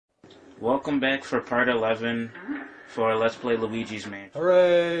Welcome back for part 11 for Let's Play Luigi's Mansion.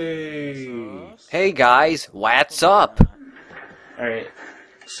 Hooray! Hey guys, what's up? Alright,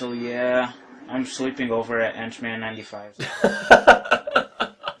 so yeah, I'm sleeping over at Henchman95. This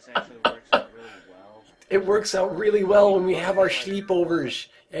actually works out really well. It works out really well when we have our sleepovers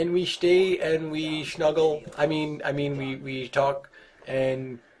and we stay and we snuggle. We talk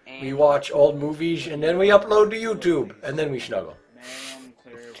and we watch old movies and then we upload to YouTube and then we snuggle.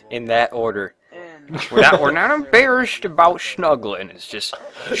 In that order. We're not embarrassed about snuggling. It's just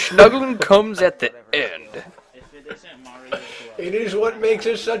snuggling comes at the end. It is what makes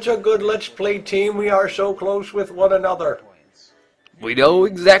us such a good Let's Play team. We are so close with one another. We know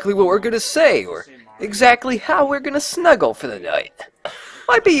exactly what we're gonna say, or exactly how we're gonna snuggle for the night.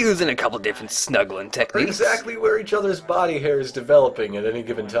 Might be using a couple different snuggling Or techniques. exactly where each other's body hair is developing at any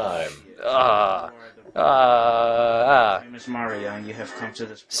given time. Miss Mario, you have come to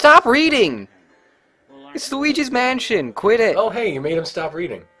this. Stop reading! It's Luigi's Mansion. Quit it. Oh, hey, you made him stop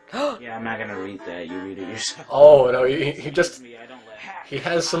reading. Yeah, I'm not gonna read that. You read it yourself. Oh, no, he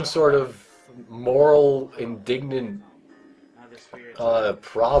has some sort of moral, indignant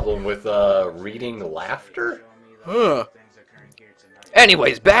problem with reading laughter? Huh.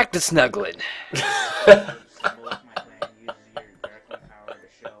 Anyways, back to snuggling.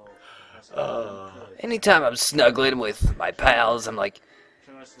 Anytime I'm snuggling with my pals, I'm like,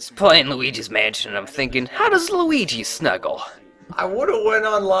 just playing Luigi's Mansion, and I'm thinking, how does Luigi snuggle? I would have went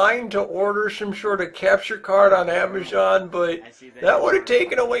online to order some sort of capture card on Amazon, but that would have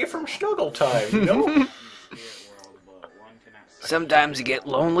taken away from snuggle time, you know? Sometimes you get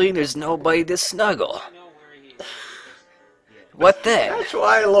lonely, there's nobody to snuggle. What then? That's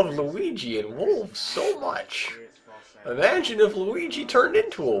why I love Luigi and wolves so much. Imagine if Luigi turned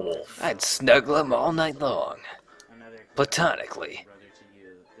into a wolf. I'd snuggle him all night long. Platonically.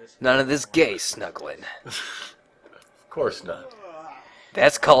 None of this gay snuggling. Of course not.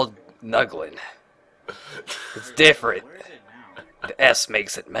 That's called nuggling. It's different. The S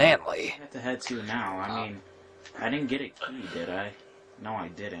makes it manly. I have to head to now. I mean, I didn't get a key, did I? No, I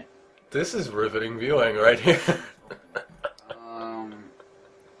didn't. This is riveting viewing right here. Hold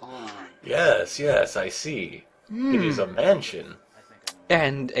on. Yes, I see. It is a mansion.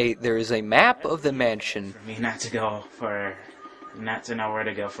 And there is a map of the mansion. For me not to know where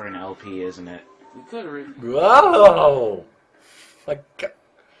to go for an LP, isn't it? We could have. Whoa! Like,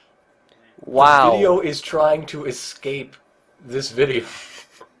 Wow. the video is trying to escape this video.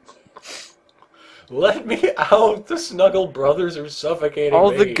 Let me out! The Snuggle Brothers are suffocating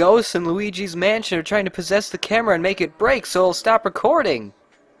All me. the ghosts in Luigi's Mansion are trying to possess the camera and make it break so it'll stop recording.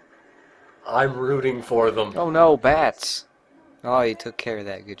 I'm rooting for them. Oh no, bats. Oh, you took care of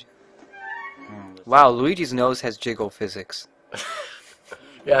that, good job. Wow, Luigi's nose has jiggle physics.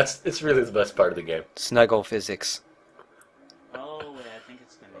 Yeah, it's really the best part of the game. Snuggle physics. Oh, wait, I think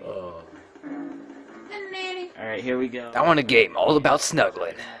it's gonna be. Oh. Alright, here we go. I want a game all about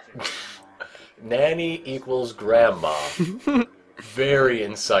snuggling. Nanny equals grandma. Very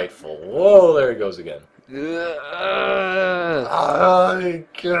insightful. Whoa, there it goes again.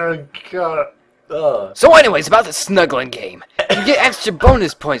 So anyways, about the snuggling game. You get extra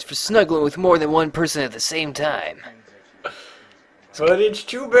bonus points for snuggling with more than one person at the same time. But it's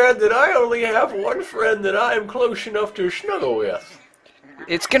too bad that I only have one friend that I am close enough to snuggle with.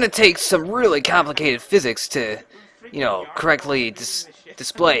 It's gonna take some really complicated physics to, you know, correctly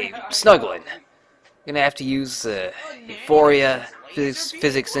display snuggling. You're gonna have to use the Euphoria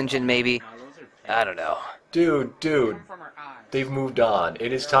physics engine, maybe. I don't know. Dude, they've moved on.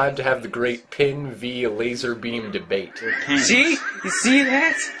 It is time to have the great pin v laser beam debate. They're pins. See? You see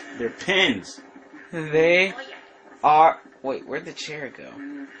that? They're pins. They are. Wait, where'd the chair go?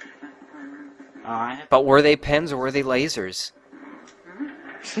 I have But were they pens or were they lasers?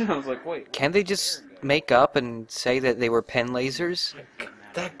 I was like, wait. Can they just make up and say that they were pen lasers?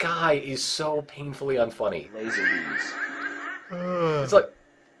 That guy is so painfully unfunny. Laser beams. It's like,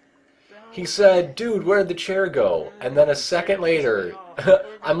 he said, dude, where'd the chair go? And then a second later,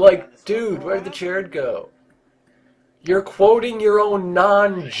 I'm like, dude, where'd the chair go? You're quoting your own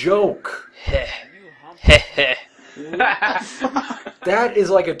non-joke. Heh. Heh heh. That is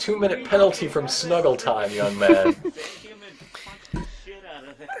like a 2-minute penalty from snuggle time, young man.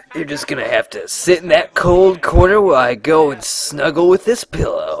 You're just gonna have to sit in that cold corner while I go and snuggle with this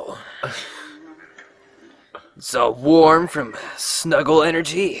pillow. It's all warm from snuggle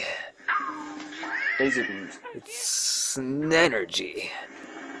energy. Laser beams. It's an energy.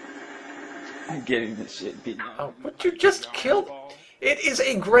 I'm getting this shit beaten up. Oh, but you just killed... It is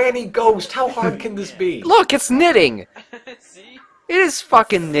a granny ghost. How hard can this be? Look, it's knitting. See? It is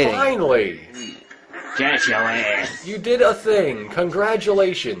fucking knitting. Finally! Get your ass. You did a thing.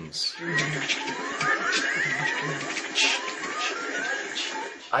 Congratulations.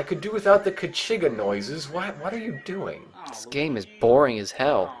 I could do without the kachiga noises. What are you doing? This game is boring as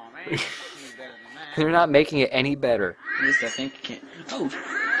hell. They're not making it any better. At least I think you can. Oh.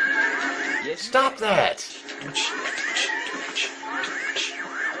 Yes. Stop that!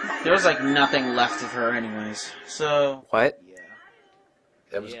 There was like nothing left of her, anyways. So. What?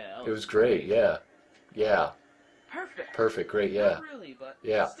 Yeah. It was great, yeah. Yeah. Perfect. Perfect, great, yeah. Not really, but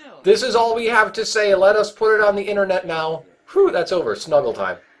Yeah. still. This is all we have to say. Let us put it on the internet now. Whew, that's over. Snuggle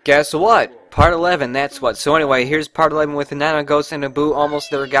time. Guess what? Part 11, that's what. So anyway, here's part 11 with a Nana Ghost and a Boo.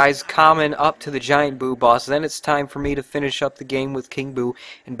 Almost there, guys. Common up to the Giant Boo boss. Then it's time for me to finish up the game with King Boo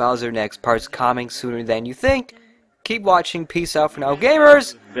and Bowser next. Parts coming sooner than you think. Keep watching. Peace out for now,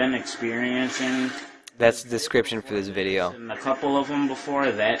 gamers! Been experiencing. That's the description for this video. And a couple of them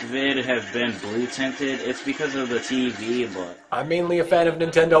before that vid have been blue tinted. It's because of the TV, but I'm mainly a fan of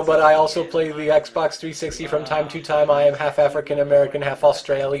Nintendo, but I also play the Xbox 360 from time to time. I am half African American, half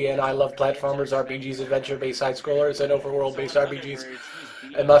Australian. I love platformers, RPGs, adventure-based side-scrollers, and overworld-based RPGs.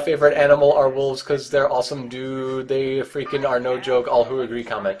 And my favorite animal are wolves, because they're awesome, dude. They freaking are no joke. All who agree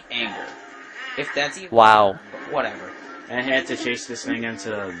comment. Anger. If that's even. Wow. Whatever. I had to chase this thing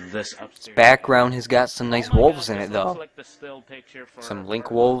into this upstairs. Background has got some nice wolves in it, This looks though. like the still picture for Some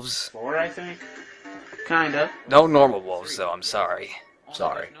link wolves. 4, I think. Kinda. No normal wolves, though. I'm sorry.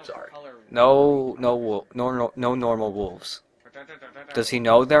 Sorry. No normal wolves. Does he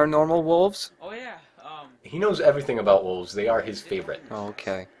know there are normal wolves? Oh yeah. He knows everything about wolves. They are his favorite. Oh,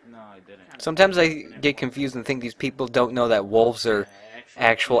 okay. No, I didn't. Sometimes I get confused and think these people don't know that wolves are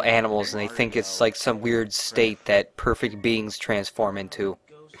actual animals, and they think it's like some weird state that perfect beings transform into.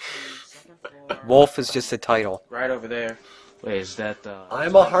 Wolf is just a title. Right over there. Wait, is that the...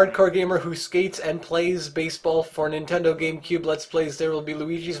 I'm a hardcore gamer who skates and plays baseball for Nintendo GameCube Let's Plays. There will be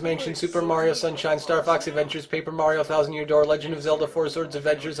Luigi's Mansion, Super Mario Sunshine, Star Fox Adventures, Paper Mario Thousand Year Door, Legend of Zelda Four Swords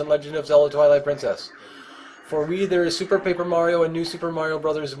Adventures, and Legend of Zelda Twilight Princess. For Wii, there is Super Paper Mario and New Super Mario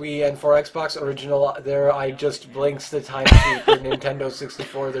Bros. Wii, and for Xbox Original, there I just blinks the time sheet. For Nintendo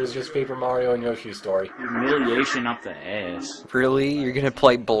 64, there's just Paper Mario and Yoshi's Story. Humiliation up the ass. Really? You're gonna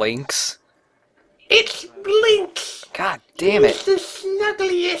play Blinks? It's Blink! God damn it. the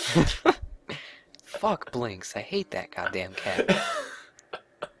snuggliest! Fuck Blinks. I hate that goddamn cat.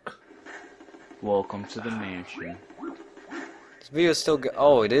 Welcome to the mansion. This video's still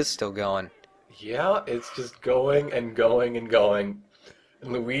oh, it is still going. Yeah, it's just going and going and going.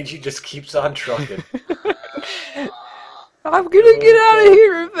 And Luigi just keeps on trucking. I'm gonna get out of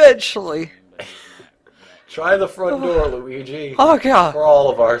here eventually. Try the front door, Luigi. Oh god. For all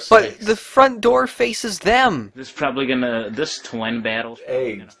of our But sakes. the front door faces them. This is probably gonna... This twin battle...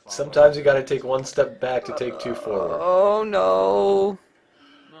 Hey, sometimes you gotta take one step back to take two forward. Oh no.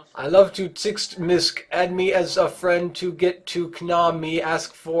 I love to text Misk, add me as a friend to get to Kna me,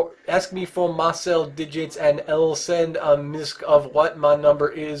 ask me for my cell digits, and I'll send a Misk of what my number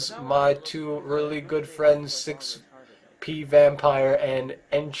is. My two really good friends, 6P Vampire and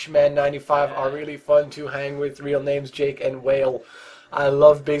Enchman95, are really fun to hang with. Real names Jake and Whale. I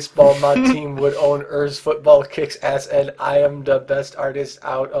love baseball. My team would own Urs football kicks ass, and I am the best artist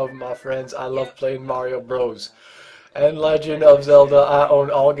out of my friends. I love playing Mario Bros. And Legend of Zelda, I own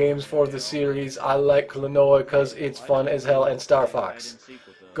all games for the series. I like Klonoa because it's fun as hell, and Star Fox.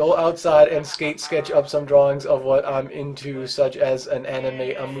 Go outside and sketch up some drawings of what I'm into, such as an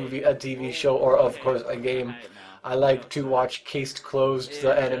anime, a movie, a TV show, or of course a game. I like to watch Cased Closed,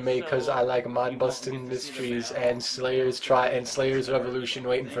 the anime, because I like mind-busting mysteries, and Slayer's Revolution,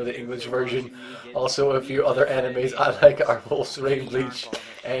 waiting for the English version. Also a few other animes I like are Wolf's Rain Bleach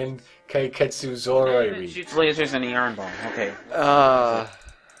and Kaiketsu Zoroark. Shoots lasers and the iron ball. Okay.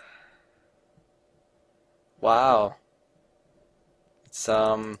 Wow. It's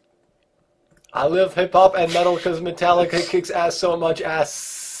I live hip-hop and metal because Metallica kicks ass so much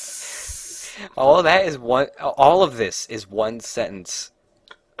ass. all that is one. All of this is one sentence.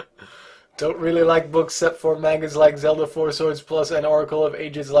 Don't really like books except for mangas like Zelda Four Swords Plus and Oracle of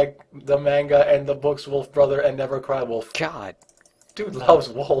Ages, like the manga and the books Wolf Brother and Never Cry Wolf. God. Dude loves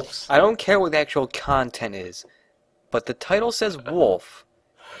wolves. I don't care what the actual content is, but the title says wolf.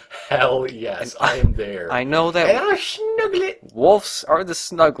 Hell yes, I am there. I know And that I'll snuggle it. wolves are the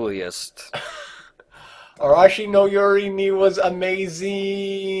snuggliest. Arashi no Yorini was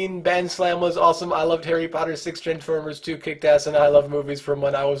amazing. Band Slam was awesome. I loved Harry Potter 6, Transformers 2 kicked ass, and I love movies from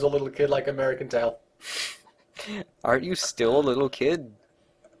when I was a little kid like American Tail. Aren't you still a little kid?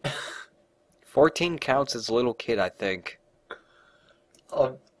 14 counts as a little kid, I think.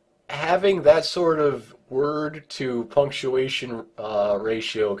 having that sort of word to punctuation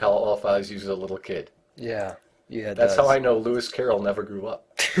ratio qualifies you as a little kid. Yeah. Yeah, it That's does. how I know Lewis Carroll never grew up.